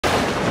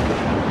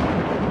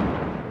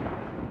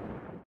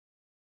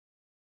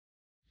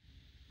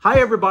Hi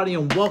everybody,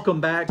 and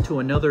welcome back to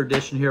another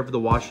edition here of the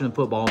Washington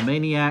Football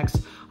Maniacs.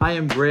 I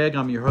am Greg,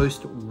 I'm your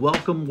host.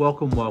 Welcome.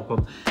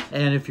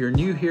 And if you're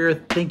new here,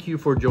 thank you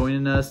for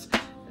joining us.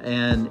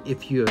 And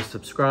if you have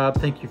subscribed,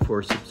 thank you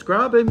for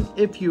subscribing.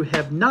 If you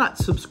have not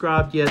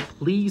subscribed yet,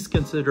 please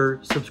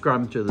consider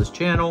subscribing to this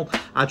channel.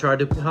 I try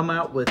to come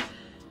out with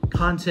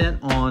content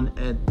on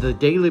the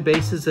daily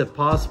basis if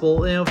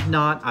possible. And if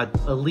not, I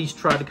at least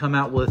try to come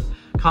out with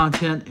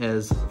content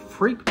as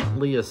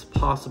frequently as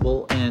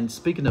possible. And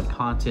speaking of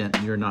content,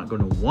 you're not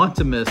going to want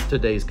to miss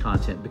today's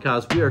content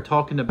because we are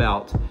talking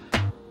about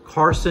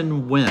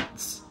Carson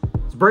Wentz.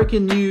 It's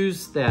breaking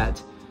news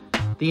that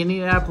the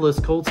Indianapolis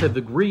Colts have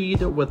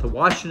agreed with the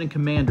Washington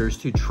Commanders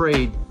to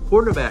trade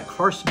quarterback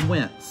Carson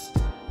Wentz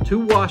to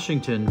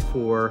Washington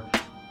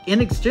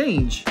in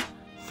exchange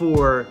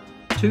for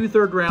 2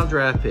 third-round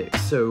draft picks.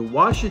 So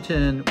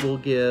Washington will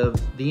give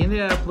the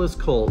Indianapolis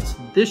Colts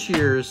this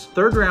year's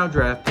third-round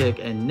draft pick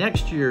and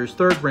next year's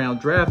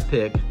third-round draft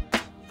pick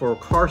for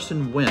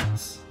Carson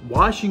Wentz.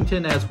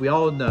 Washington, as we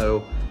all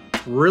know,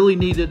 really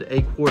needed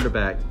a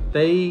quarterback.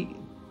 They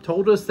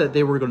told us that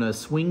they were going to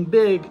swing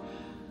big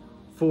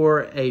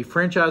for a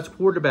franchise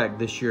quarterback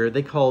this year.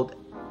 They called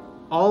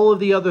all of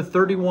the other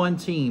 31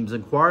 teams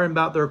inquiring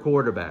about their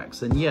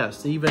quarterbacks. And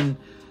yes, even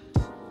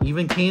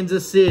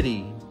Kansas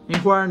City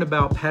inquiring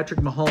about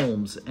Patrick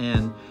Mahomes.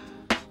 And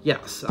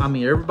yes, I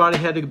mean, everybody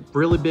had a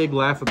really big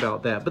laugh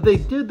about that, but they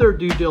did their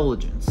due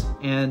diligence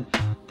and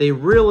they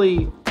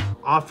really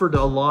offered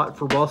a lot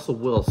for Russell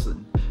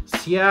Wilson.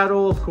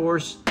 Seattle, of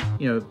course,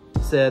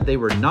 said they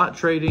were not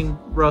trading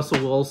Russell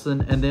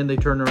Wilson, and then they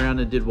turned around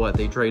and did what?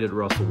 They traded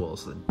Russell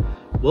Wilson.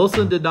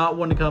 Wilson did not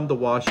want to come to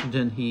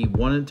Washington. He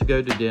wanted to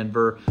go to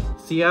Denver.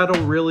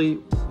 Seattle really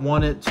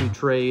wanted to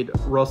trade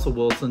Russell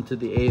Wilson to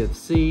the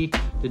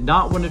AFC, did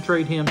not want to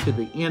trade him to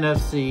the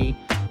NFC.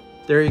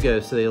 There you go.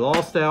 So they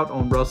lost out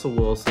on Russell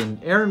Wilson.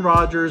 Aaron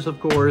Rodgers, of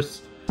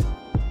course,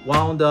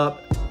 wound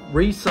up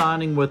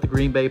re-signing with the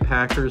Green Bay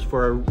Packers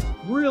for a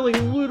really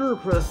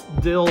ludicrous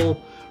deal,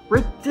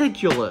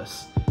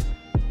 ridiculous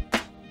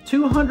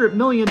 $200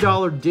 million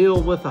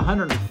deal with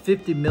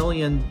 $150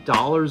 million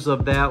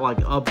of that like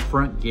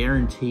upfront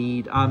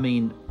guaranteed. I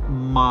mean,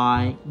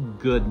 my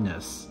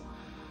goodness.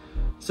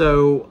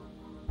 So,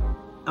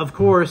 of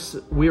course,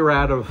 we were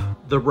out of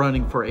the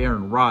running for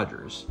Aaron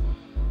Rodgers.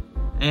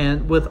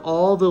 And with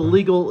all the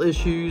legal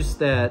issues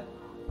that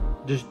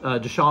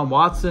Deshaun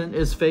Watson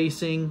is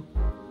facing,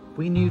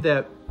 we knew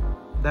that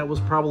that was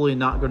probably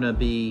not going to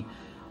be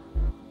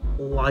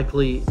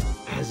likely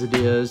as it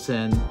is.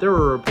 And there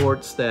were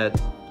reports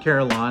that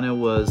Carolina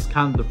was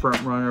kind of the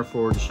front runner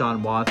for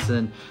Deshaun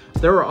Watson.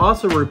 There were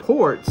also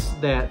reports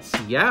that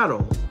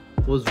Seattle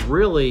was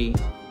really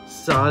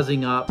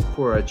sizing up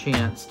for a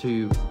chance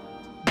to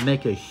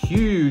make a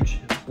huge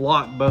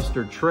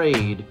blockbuster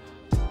trade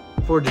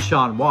for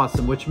Deshaun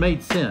Watson, which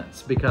made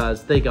sense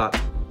because they got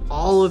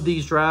all of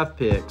these draft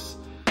picks,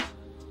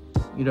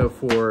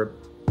 for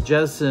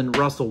jettison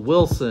Russell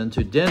Wilson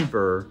to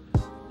Denver,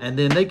 and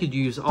then they could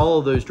use all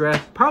of those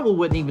probably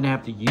wouldn't even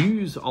have to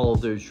use all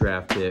of those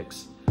draft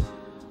picks,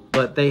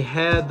 but they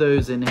had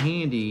those in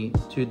handy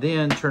to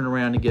then turn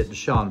around and get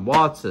Deshaun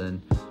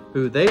Watson,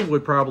 who they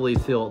would probably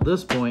feel at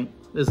this point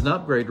is an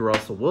upgrade to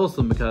Russell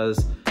Wilson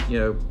because,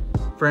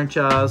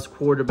 franchise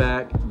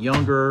quarterback,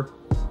 younger,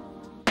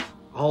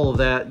 all of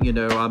that,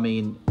 I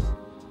mean,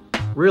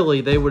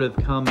 really they would have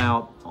come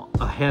out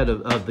ahead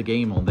of the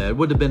game on that. It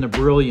would have been a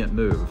brilliant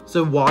move.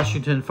 So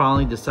Washington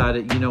finally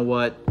decided, you know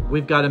what,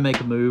 we've got to make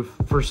a move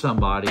for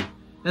somebody.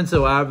 And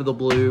so out of the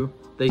blue,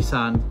 they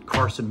signed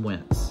Carson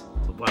Wentz.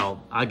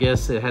 Well, I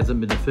guess it hasn't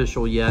been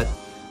official yet.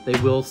 They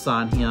will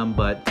sign him,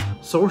 but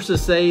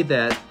sources say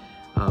that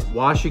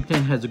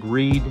Washington has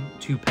agreed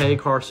to pay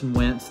Carson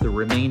Wentz the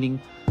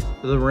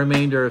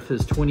remainder of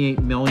his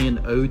 $28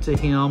 million owed to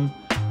him.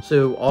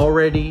 So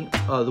already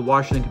the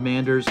Washington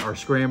Commanders are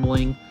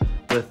scrambling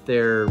with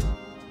their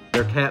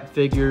cap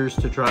figures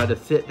to try to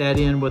fit that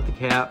in with the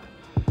cap,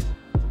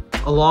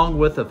 along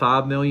with a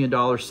 $5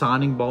 million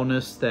signing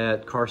bonus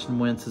that Carson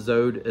Wentz is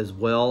owed as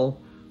well.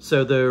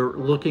 So they're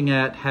looking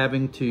at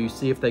having to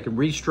see if they can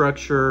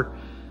restructure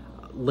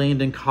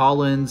Landon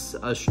Collins'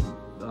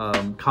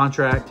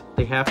 contract.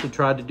 They have to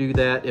try to do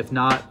that. If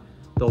not,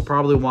 they'll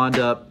probably wind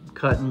up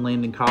cutting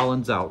Landon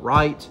Collins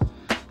outright.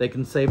 They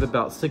can save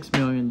about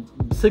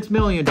 $6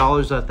 million,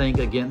 I think,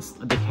 against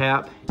the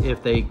cap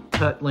if they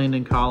cut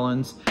Landon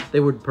Collins. They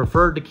would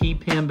prefer to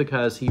keep him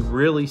because he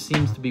really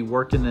seems to be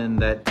working in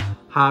that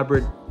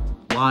hybrid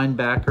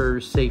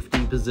linebacker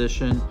safety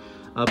position.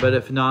 But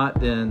if not,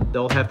 then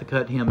they'll have to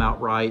cut him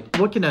outright.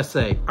 What can I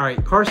say? All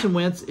right, Carson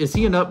Wentz, is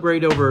he an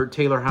upgrade over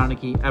Taylor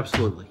Heinicke?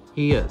 Absolutely,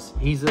 he is.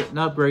 He's an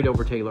upgrade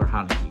over Taylor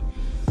Heinicke.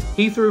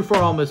 He threw for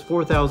almost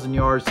 4,000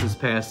 yards this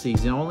past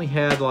season. Only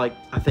had I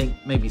think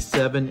maybe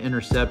 7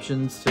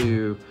 interceptions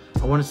to,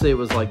 I want to say it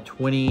was like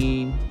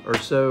 20 or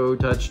so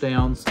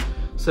touchdowns.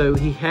 So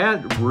he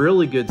had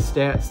really good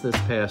stats this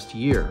past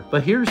year.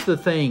 But here's the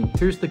thing,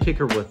 here's the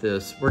kicker with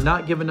this. We're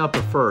not giving up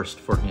a first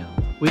for him.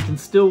 We can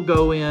still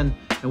go in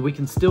and we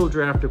can still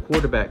draft a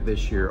quarterback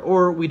this year,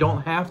 or we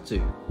don't have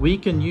to. We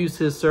can use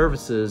his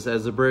services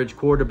as a bridge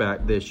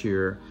quarterback this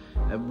year.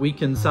 We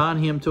can sign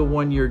him to a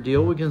one-year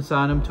deal. We can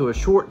sign him to a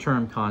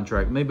short-term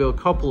contract, maybe a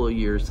couple of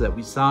years that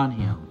we sign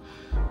him.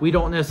 We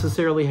don't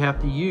necessarily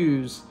have to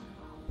use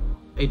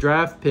a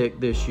draft pick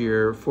this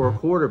year for a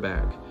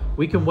quarterback.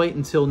 We can wait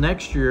until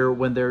next year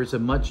when there's a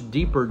much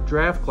deeper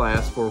draft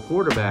class for a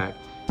quarterback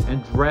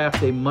and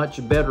draft a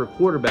much better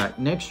quarterback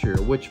next year,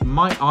 which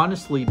might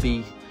honestly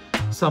be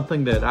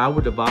something that I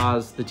would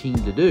advise the team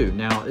to do.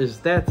 Now, is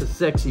that the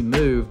sexy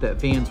move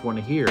that fans want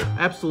to hear?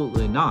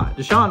 Absolutely not.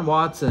 Deshaun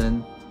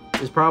Watson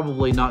is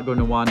probably not going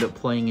to wind up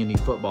playing any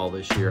football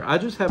this year. I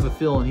just have a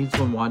feeling he's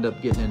going to wind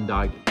up getting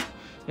indicted.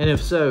 And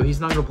if so, he's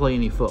not going to play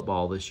any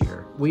football this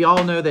year. We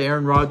all know that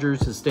Aaron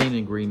Rodgers is staying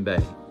in Green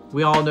Bay.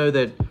 We all know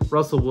that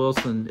Russell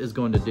Wilson is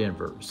going to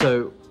Denver.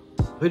 So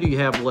who do you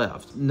have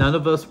left? None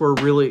of us were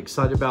really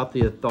excited about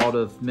the thought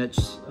of Mitch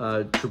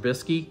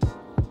Trubisky.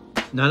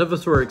 None of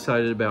us were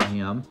excited about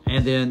him.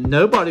 And then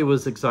nobody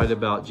was excited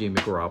about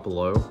Jimmy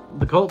Garoppolo.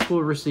 The Colts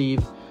will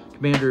receive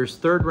Commanders'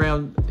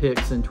 third-round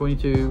picks in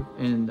 22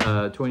 and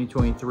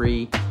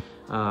 2023.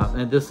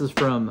 And this is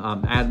from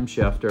Adam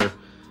Schefter.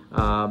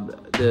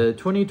 The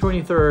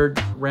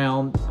 2023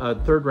 round,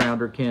 third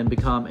rounder can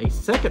become a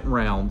second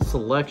round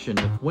selection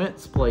if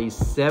Wentz plays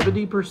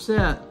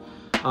 70%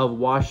 of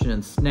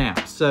Washington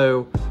snaps.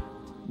 So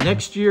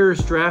next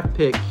year's draft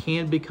pick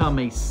can become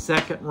a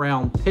second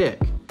round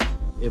pick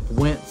if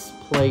Wentz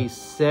plays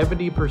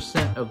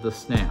 70% of the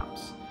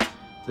snaps.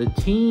 The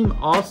team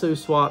also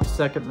swapped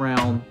second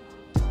round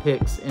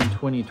picks in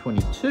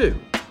 2022,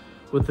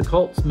 with the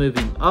Colts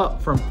moving up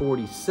from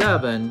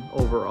 47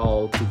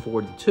 overall to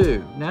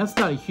 42. Now, that's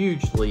not a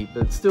huge leap,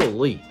 but it's still a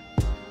leap.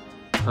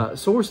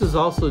 Sources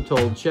also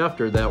told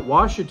Schefter that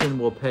Washington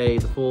will pay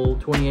the full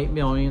 $28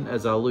 million,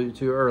 as I alluded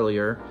to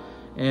earlier,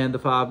 and the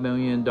 $5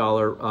 million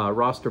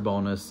roster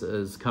bonus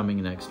is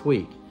coming next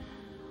week.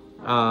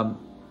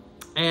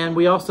 And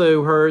we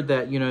also heard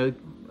that,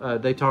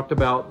 they talked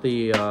about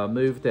the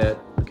move that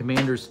the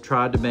Commanders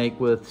tried to make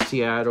with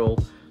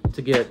Seattle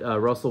to get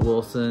Russell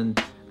Wilson.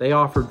 They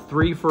offered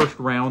 3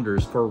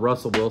 first-rounders for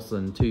Russell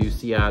Wilson to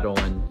Seattle,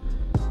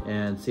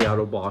 and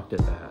Seattle balked at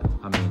that.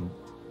 I mean,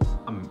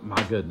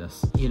 my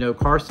goodness.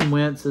 Carson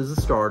Wentz is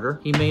a starter.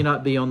 He may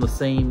not be on the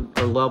same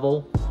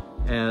level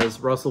as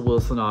Russell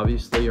Wilson,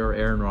 obviously, or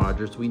Aaron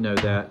Rodgers. We know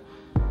that.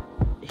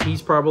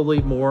 He's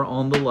probably more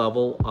on the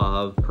level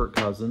of Kirk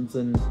Cousins,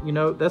 and,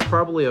 that's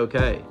probably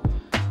okay,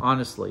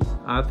 honestly.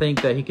 I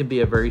think that he can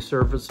be a very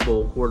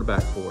serviceable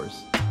quarterback for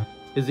us.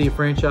 Is he a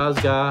franchise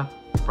guy?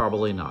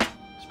 Probably not.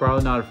 He's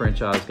probably not a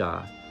franchise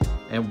guy.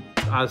 And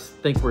I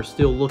think we're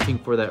still looking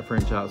for that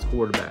franchise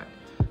quarterback.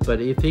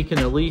 But if he can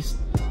at least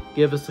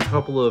give us a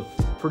couple of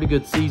pretty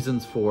good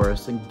seasons for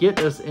us and get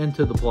us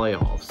into the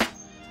playoffs,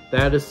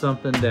 that is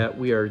something that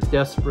we are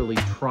desperately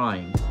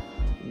trying.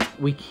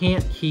 We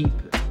can't keep,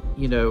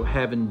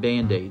 having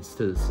Band-Aids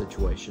to the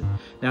situation.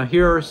 Now,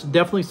 here are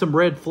definitely some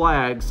red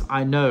flags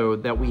I know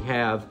that we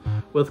have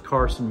with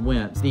Carson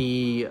Wentz.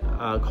 The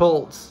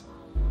Colts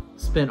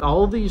spent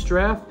all of these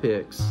draft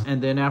picks,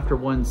 and then after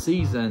one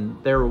season,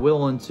 they were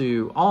willing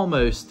to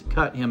almost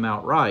cut him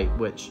outright,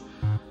 which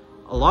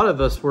a lot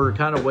of us were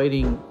kind of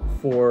waiting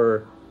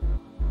for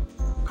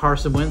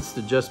Carson Wentz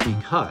to just be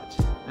cut.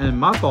 And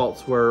my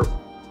thoughts were,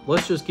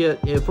 let's just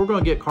if we're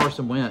going to get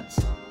Carson Wentz,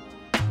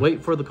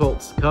 wait for the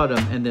Colts to cut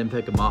him and then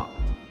pick him up.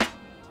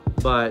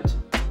 But,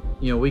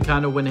 we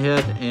kind of went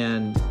ahead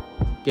and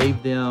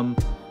gave them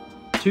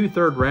 2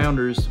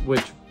 third-rounders,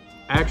 which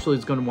actually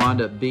is going to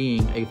wind up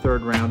being a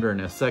third-rounder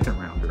and a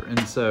second-rounder. And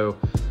so,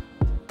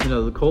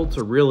 the Colts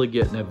are really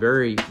getting a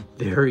very,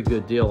 very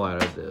good deal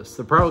out of this.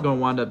 They're probably going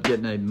to wind up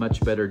getting a much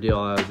better deal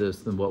out of this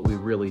than what we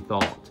really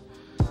thought.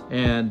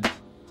 And,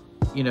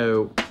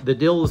 the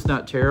deal is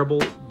not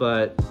terrible,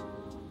 but,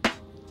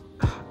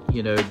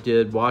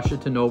 did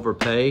Washington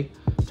overpay?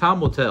 Time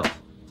will tell.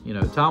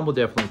 Time will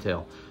definitely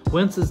tell.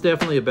 Wentz is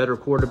definitely a better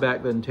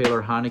quarterback than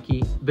Taylor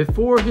Heineke.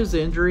 Before his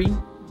injury,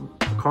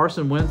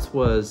 Carson Wentz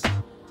was,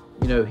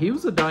 he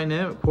was a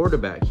dynamic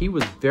quarterback. He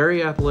was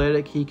very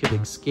athletic. He could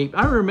escape.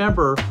 I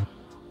remember,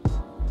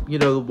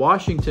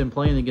 Washington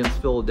playing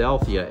against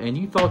Philadelphia, and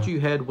you thought you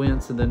had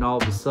Wentz, and then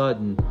all of a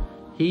sudden,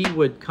 he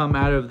would come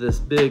out of this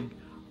big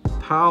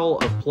pile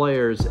of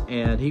players,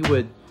 and he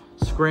would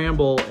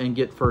scramble and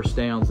get first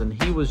downs,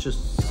 and he was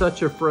just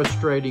such a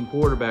frustrating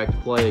quarterback to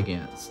play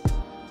against.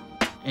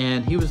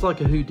 And he was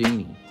like a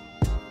Houdini.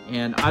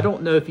 And I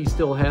don't know if he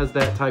still has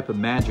that type of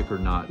magic or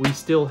not. We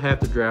still have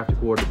to draft a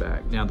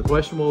quarterback. Now, the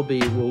question will be,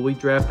 will we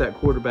draft that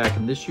quarterback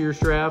in this year's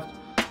draft?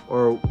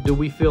 Or do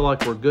we feel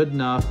like we're good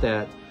enough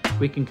that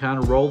we can kind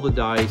of roll the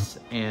dice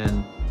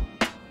and,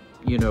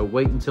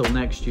 wait until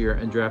next year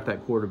and draft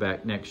that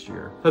quarterback next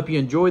year? Hope you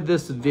enjoyed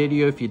this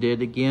video. If you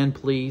did, again,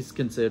 please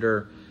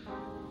consider,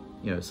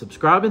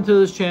 subscribing to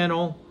this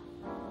channel.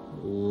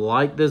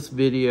 Like this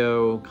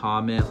video,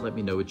 comment, let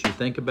me know what you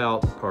think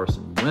about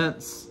Carson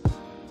Wentz.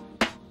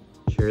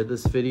 Share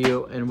this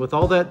video, and with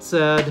all that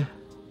said,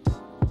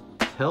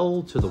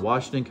 Hell to the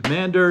Washington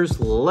Commanders.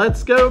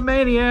 Let's go,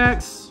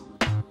 Maniacs.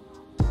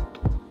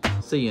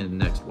 See you in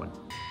the next one.